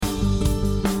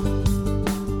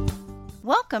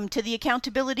Welcome to the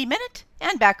Accountability Minute,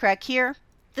 and Backrack here.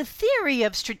 The theory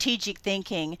of strategic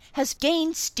thinking has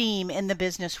gained steam in the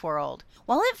business world.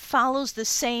 While it follows the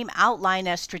same outline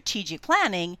as strategic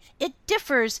planning, it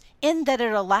differs in that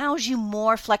it allows you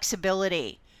more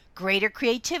flexibility, greater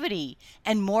creativity,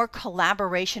 and more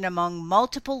collaboration among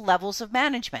multiple levels of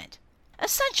management.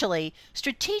 Essentially,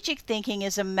 strategic thinking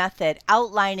is a method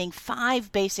outlining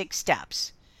 5 basic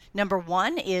steps. Number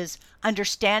 1 is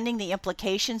understanding the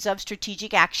implications of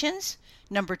strategic actions.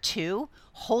 Number 2,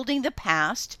 holding the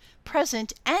past,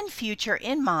 present, and future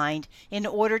in mind in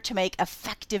order to make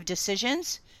effective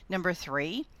decisions. Number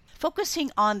 3,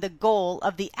 focusing on the goal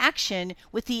of the action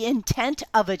with the intent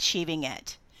of achieving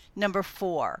it. Number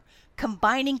 4,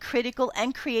 combining critical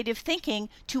and creative thinking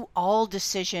to all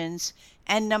decisions.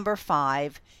 And number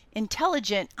 5,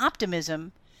 intelligent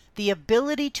optimism, the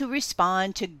ability to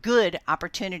respond to good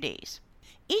opportunities.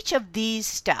 Each of these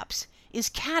steps is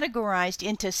categorized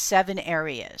into 7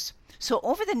 areas. So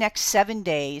over the next 7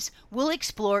 days, we'll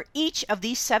explore each of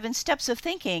these 7 steps of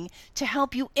thinking to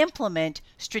help you implement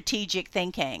strategic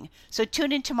thinking. So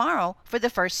tune in tomorrow for the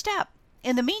first step.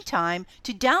 In the meantime,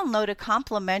 to download a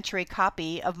complimentary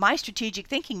copy of my strategic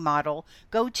thinking model,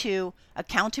 go to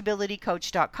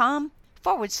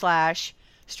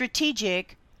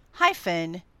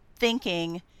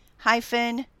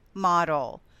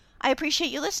accountabilitycoach.com/strategic-thinking-model. I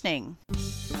appreciate you listening.